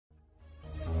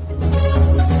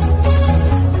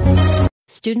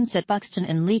students at Buxton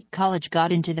and Leek College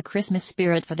got into the Christmas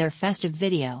spirit for their festive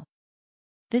video.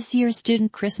 This year's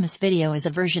student Christmas video is a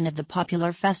version of the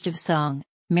popular festive song,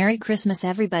 "Merry Christmas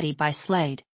Everybody" by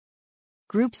Slade.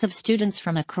 Groups of students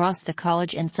from across the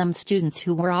college and some students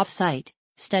who were off-site,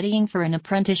 studying for an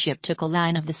apprenticeship took a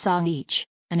line of the song each,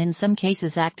 and in some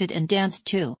cases acted and danced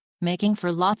too, making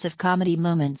for lots of comedy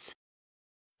moments.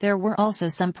 There were also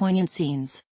some poignant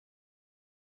scenes,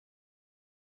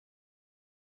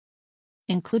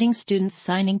 including students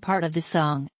signing part of the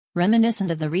song,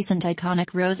 reminiscent of the recent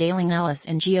iconic Rose Ayling-Ellis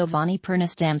and Giovanni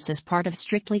Pernis dance as part of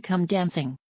Strictly Come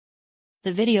Dancing.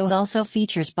 The video also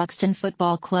features Buxton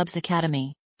Football Club's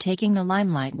academy, taking the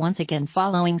limelight once again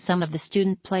following some of the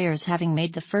student players having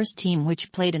made the first team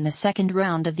which played in the second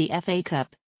round of the FA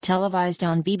Cup, televised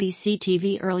on BBC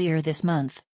TV earlier this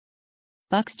month.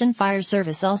 Buxton Fire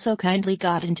Service also kindly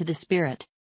got into the spirit,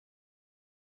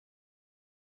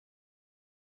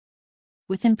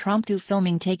 with impromptu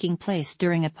filming taking place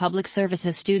during a public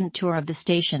services student tour of the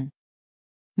station.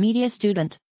 Media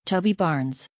student, Toby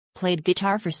Barnes, played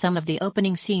guitar for some of the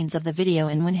opening scenes of the video,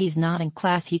 and when he's not in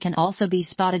class he can also be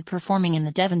spotted performing in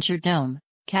the Devonshire Dome.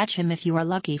 Catch him if you are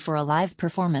lucky for a live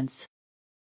performance.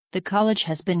 The college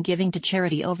has been giving to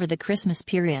charity over the Christmas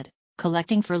period,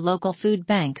 collecting for local food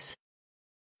banks.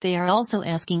 They are also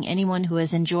asking anyone who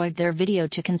has enjoyed their video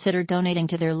to consider donating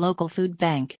to their local food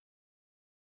bank.